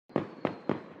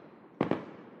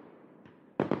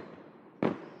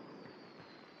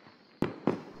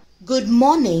Good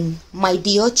morning, my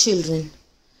dear children.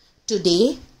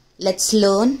 Today, let's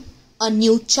learn a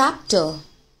new chapter,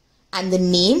 and the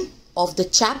name of the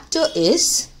chapter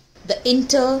is The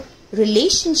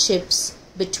Interrelationships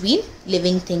Between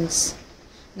Living Things.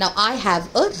 Now, I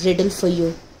have a riddle for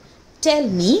you. Tell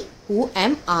me, who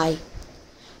am I?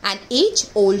 An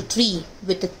age-old tree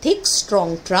with a thick,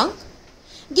 strong trunk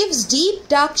gives deep,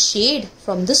 dark shade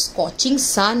from the scorching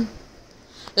sun.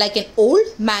 Like an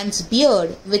old man's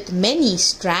beard with many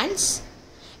strands,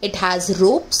 it has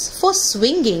ropes for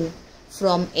swinging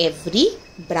from every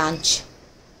branch.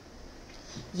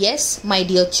 Yes, my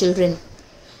dear children,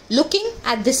 looking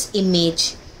at this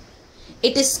image,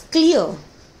 it is clear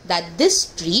that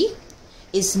this tree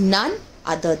is none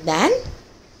other than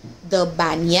the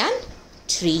banyan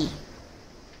tree.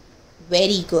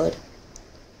 Very good.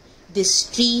 This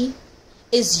tree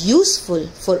is useful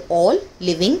for all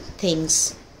living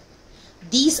things.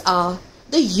 These are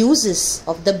the uses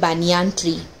of the banyan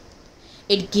tree.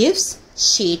 It gives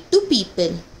shade to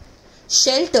people,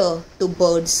 shelter to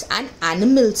birds and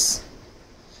animals.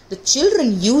 The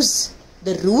children use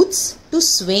the roots to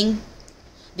swing.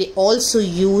 They also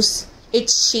use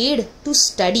its shade to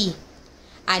study,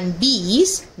 and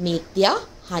bees make their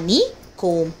honey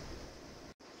comb.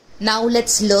 Now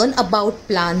let's learn about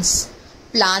plants.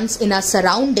 Plants in our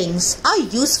surroundings are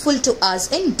useful to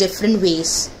us in different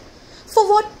ways. For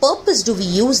what purpose do we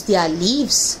use their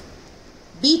leaves?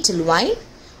 Betel vine,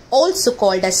 also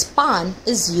called as pan,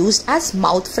 is used as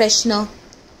mouth freshener.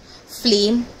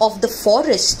 Flame of the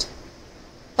forest,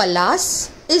 palas,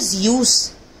 is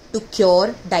used to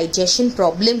cure digestion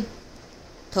problem.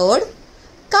 Third,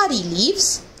 curry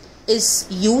leaves is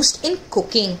used in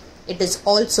cooking. It is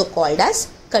also called as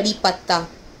kari patta.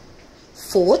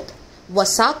 Fourth,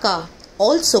 vasaka,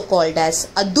 also called as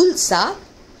adulsa.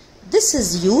 This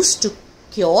is used to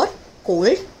cure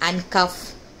cold and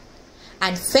cough.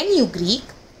 And fenugreek,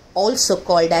 also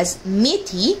called as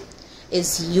methi,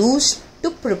 is used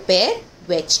to prepare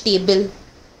vegetable.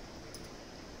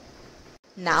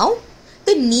 Now,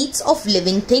 the needs of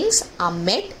living things are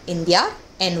met in their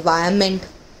environment.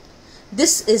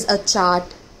 This is a chart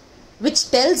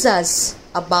which tells us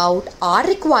about our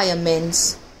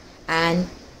requirements, and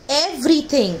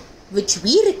everything which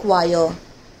we require,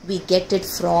 we get it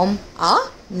from our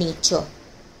nature.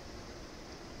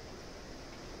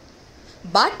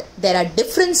 But there are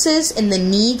differences in the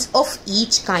needs of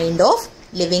each kind of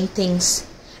living things.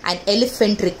 An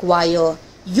elephant requires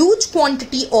huge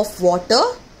quantity of water,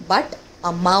 but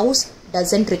a mouse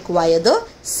doesn't require the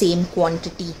same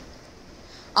quantity.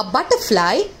 A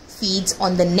butterfly feeds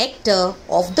on the nectar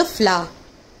of the flower.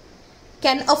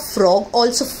 Can a frog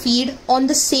also feed on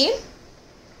the same?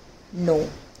 No.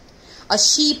 A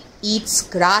sheep eats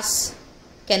grass.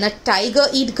 Can a tiger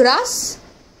eat grass?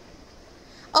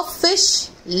 A fish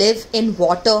live in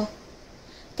water.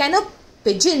 Can a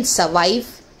pigeon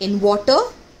survive in water?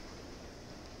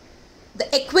 The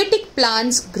aquatic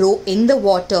plants grow in the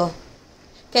water.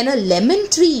 Can a lemon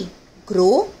tree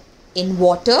grow in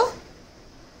water?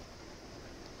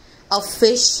 A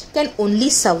fish can only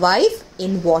survive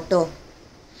in water.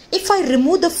 If I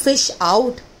remove the fish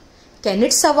out, can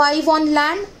it survive on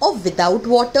land or without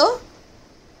water?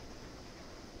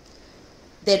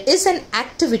 There is an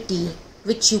activity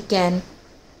which you can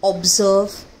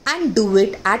observe and do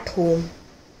it at home.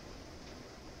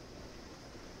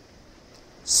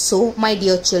 So, my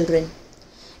dear children,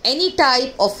 any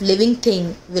type of living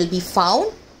thing will be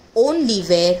found only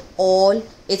where all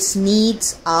its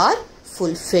needs are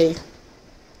fulfilled.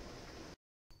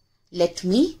 Let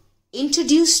me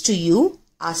introduce to you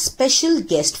our special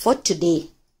guest for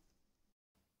today.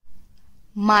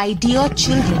 My dear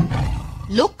children,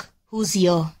 look who's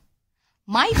here.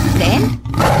 My friend,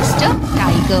 Mr.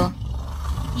 Tiger.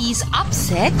 He's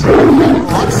upset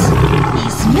because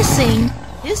he's missing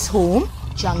his home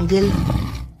jungle,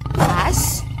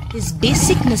 as his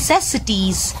basic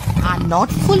necessities are not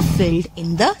fulfilled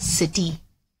in the city.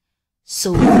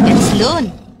 So let's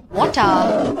learn what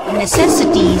are the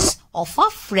necessities of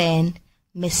our friend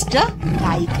Mr.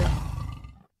 Tiger.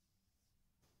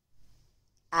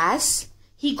 As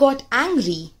he got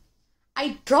angry,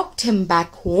 I dropped him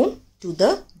back home to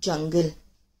the jungle.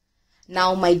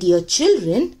 Now, my dear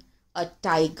children, a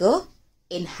tiger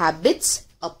inhabits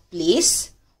a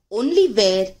place only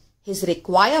where his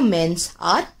requirements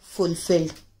are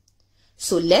fulfilled.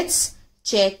 So let's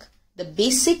check the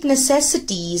basic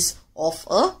necessities of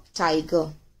a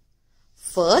tiger.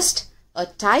 First, a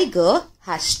tiger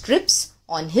has strips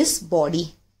on his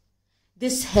body.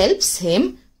 This helps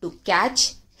him to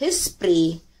catch his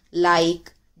prey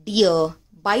like deer,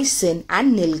 bison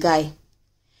and nilgai.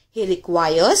 He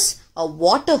requires a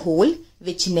water hole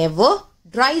which never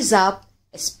dries up,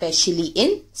 especially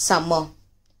in summer.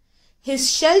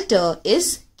 His shelter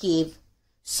is cave,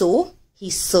 so he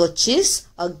searches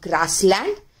a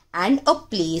grassland and a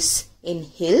place in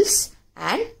hills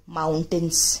and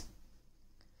mountains.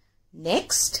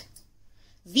 Next,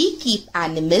 we keep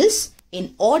animals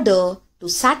in order to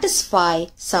satisfy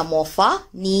some of our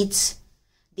needs.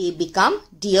 They become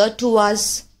dear to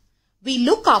us. We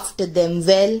look after them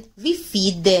well, we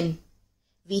feed them.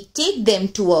 We take them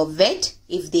to a vet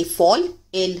if they fall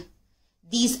ill.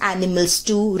 These animals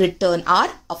too return our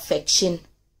affection.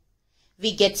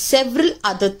 We get several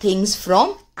other things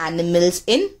from animals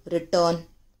in return.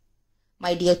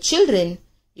 My dear children,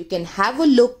 you can have a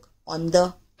look on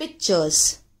the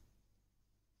pictures.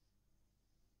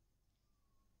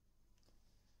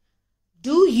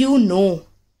 Do you know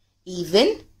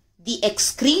even the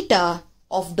excreta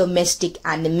of domestic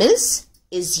animals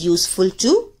is useful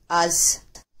to us?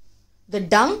 The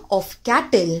dung of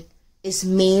cattle is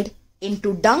made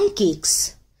into dung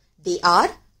cakes. They are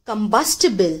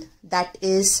combustible, that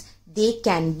is, they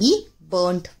can be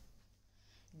burnt.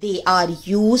 They are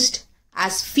used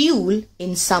as fuel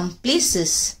in some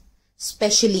places,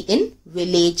 especially in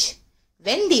village.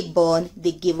 When they burn,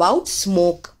 they give out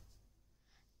smoke.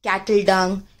 Cattle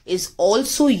dung is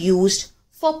also used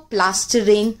for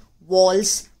plastering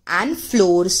walls and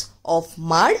floors of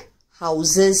mud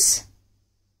houses.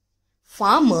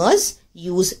 Farmers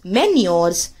use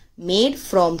manures made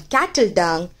from cattle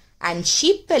dung and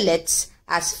sheep pellets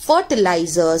as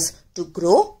fertilizers to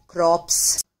grow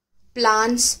crops.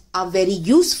 Plants are very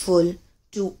useful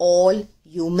to all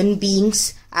human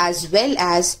beings as well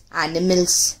as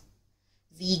animals.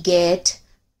 We get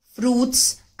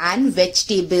fruits and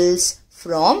vegetables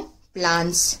from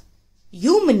plants.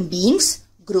 Human beings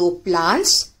grow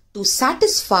plants to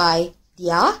satisfy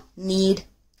their need.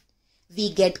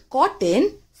 We get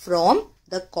cotton from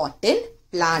the cotton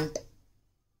plant.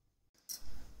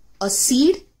 A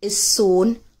seed is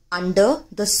sown under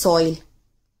the soil.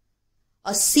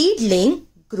 A seedling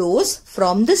grows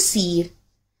from the seed,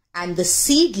 and the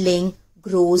seedling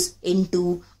grows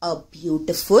into a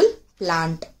beautiful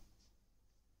plant.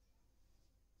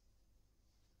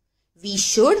 We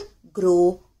should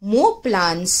grow more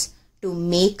plants to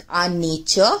make our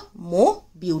nature more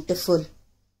beautiful.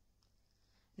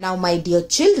 Now, my dear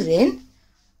children,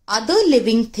 other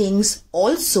living things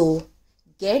also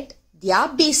get their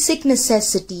basic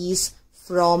necessities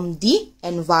from the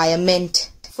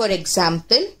environment. For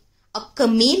example, a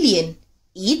chameleon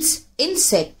eats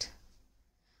insect.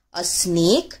 A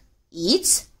snake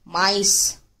eats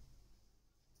mice.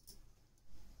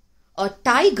 A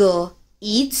tiger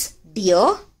eats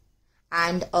deer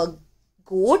and a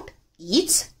goat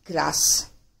eats grass.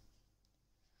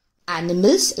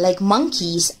 Animals like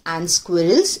monkeys and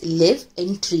squirrels live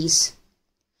in trees.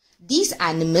 These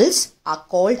animals are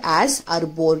called as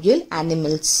arboreal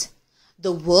animals.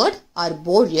 The word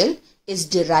arboreal is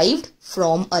derived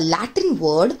from a Latin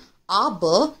word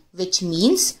arbor, which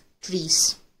means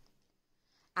trees.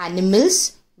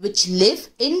 Animals which live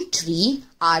in tree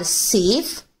are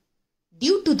safe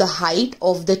due to the height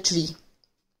of the tree.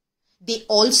 They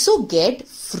also get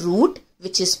fruit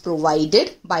which is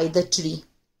provided by the tree.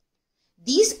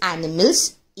 These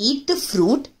animals eat the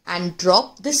fruit and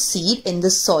drop the seed in the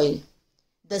soil.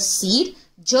 The seed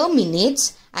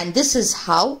germinates, and this is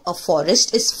how a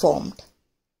forest is formed.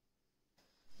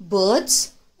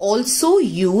 Birds also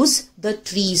use the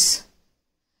trees.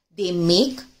 They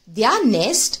make their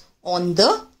nest on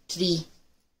the tree.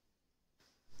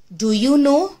 Do you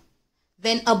know,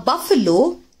 when a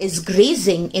buffalo is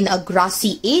grazing in a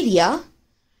grassy area,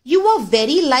 you are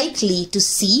very likely to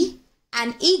see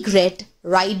an egret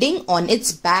riding on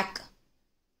its back.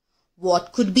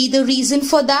 What could be the reason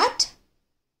for that?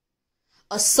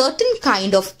 A certain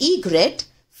kind of egret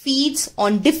feeds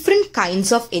on different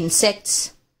kinds of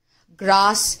insects.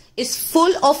 Grass is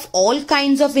full of all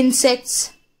kinds of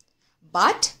insects.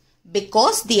 But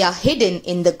because they are hidden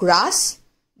in the grass,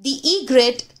 the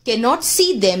egret cannot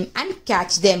see them and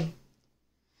catch them.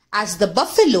 As the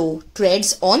buffalo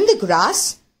treads on the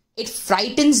grass, it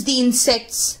frightens the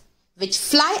insects which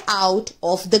fly out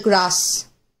of the grass.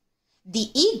 The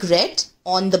egret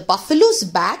on the buffalo's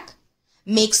back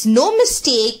makes no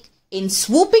mistake in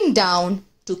swooping down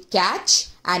to catch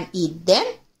and eat them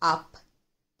up.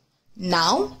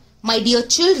 Now, my dear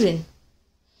children,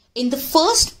 in the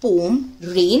first poem,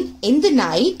 Rain in the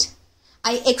Night,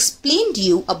 I explained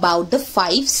you about the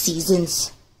 5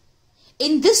 seasons.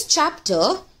 In this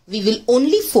chapter, we will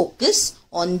only focus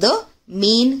on the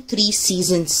main 3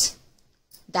 seasons.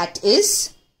 That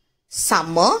is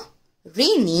summer,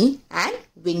 rainy and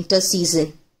winter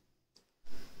season.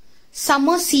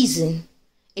 Summer season.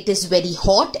 It is very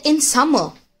hot in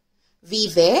summer. We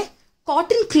wear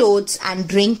cotton clothes and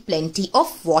drink plenty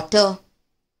of water.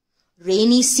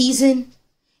 Rainy season.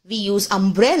 We use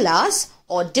umbrellas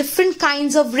or different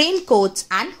kinds of raincoats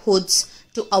and hoods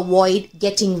to avoid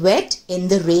getting wet in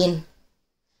the rain.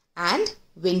 And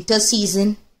winter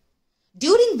season.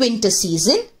 During winter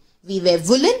season, we wear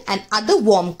woolen and other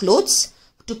warm clothes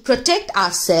to protect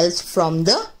ourselves from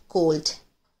the cold.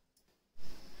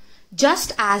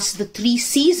 Just as the 3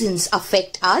 seasons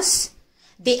affect us,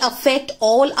 they affect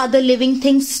all other living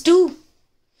things too.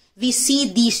 We see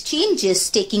these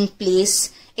changes taking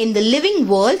place in the living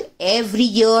world every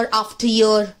year after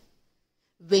year.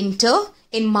 Winter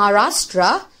in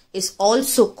Maharashtra is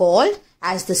also called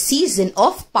as the season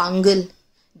of Pangal,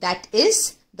 that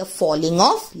is the falling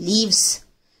of leaves.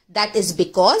 That is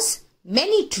because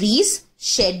many trees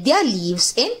shed their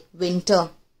leaves in winter.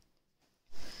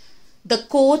 The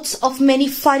coats of many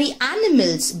furry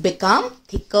animals become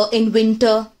thicker in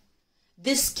winter.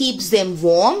 This keeps them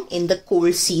warm in the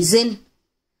cold season.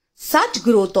 Such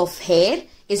growth of hair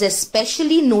is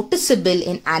especially noticeable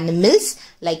in animals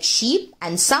like sheep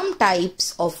and some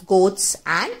types of goats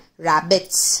and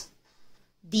rabbits.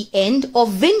 The end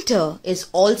of winter is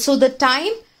also the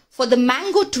time for the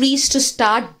mango trees to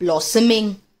start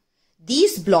blossoming.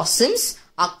 These blossoms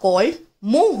are called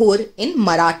Mohur in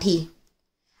Marathi.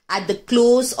 At the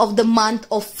close of the month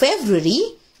of February,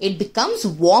 it becomes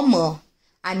warmer,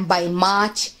 and by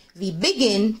March, we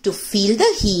begin to feel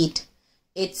the heat.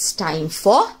 It's time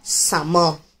for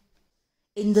summer.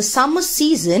 In the summer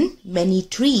season, many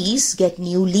trees get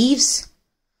new leaves.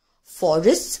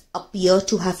 Forests appear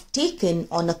to have taken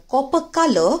on a copper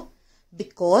color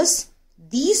because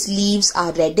these leaves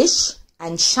are reddish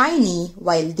and shiny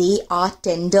while they are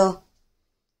tender.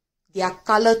 Their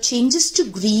color changes to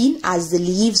green as the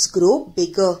leaves grow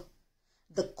bigger.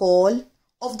 The call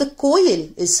of the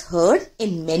koel is heard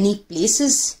in many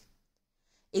places.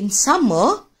 In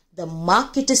summer, the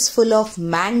market is full of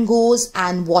mangoes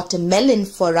and watermelon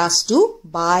for us to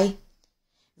buy.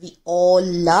 We all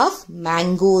love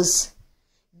mangoes.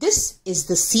 This is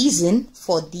the season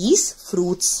for these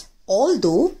fruits.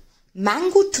 Although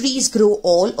mango trees grow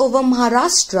all over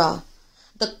Maharashtra,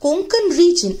 the Konkan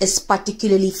region is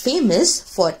particularly famous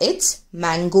for its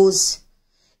mangoes.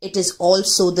 It is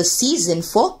also the season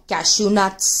for cashew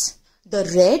nuts.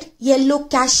 The red-yellow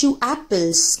cashew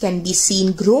apples can be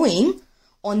seen growing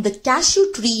on the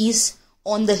cashew trees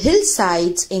on the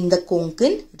hillsides in the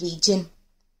Konkan region.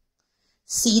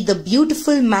 See the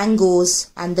beautiful mangoes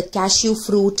and the cashew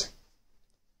fruit.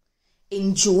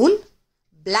 In June,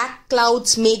 black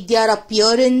clouds make their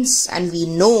appearance and we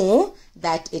know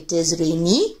that it is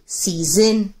rainy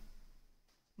season.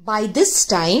 By this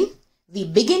time, we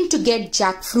begin to get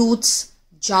jackfruits,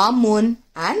 jamun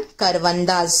and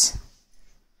karvandas.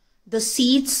 The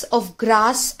seeds of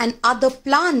grass and other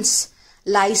plants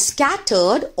lie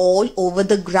scattered all over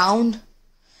the ground.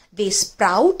 They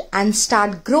sprout and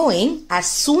start growing as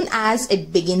soon as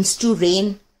it begins to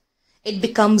rain. It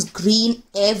becomes green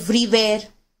everywhere.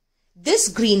 This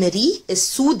greenery is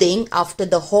soothing after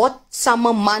the hot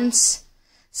summer months.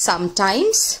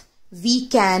 Sometimes we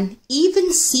can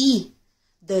even see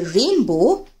the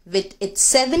rainbow with its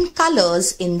 7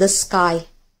 colors in the sky.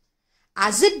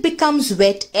 As it becomes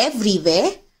wet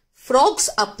everywhere, frogs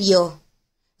appear.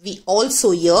 We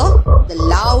also hear the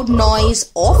loud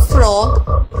noise of frog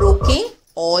croaking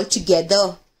all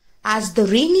together. As the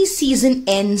rainy season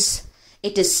ends,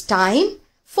 it is time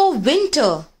for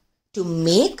winter to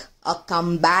make a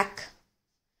comeback.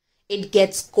 It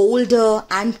gets colder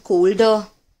and colder.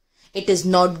 It is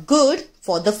not good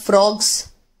for the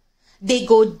frogs. They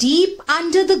go deep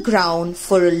under the ground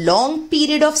for a long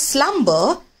period of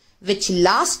slumber which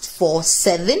lasts for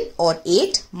 7 or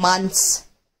 8 months.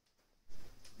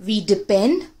 We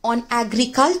depend on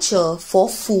agriculture for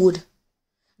food.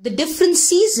 The different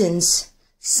seasons,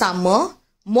 summer,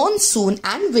 monsoon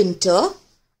and winter,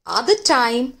 are the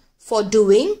time for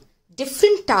doing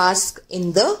different tasks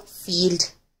in the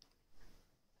field.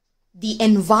 The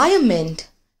environment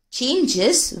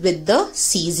changes with the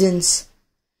seasons.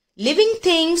 Living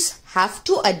things have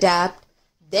to adapt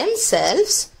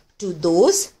themselves to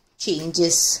those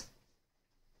changes.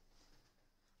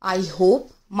 I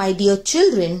hope, my dear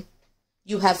children,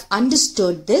 you have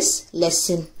understood this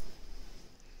lesson.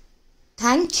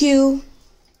 Thank you.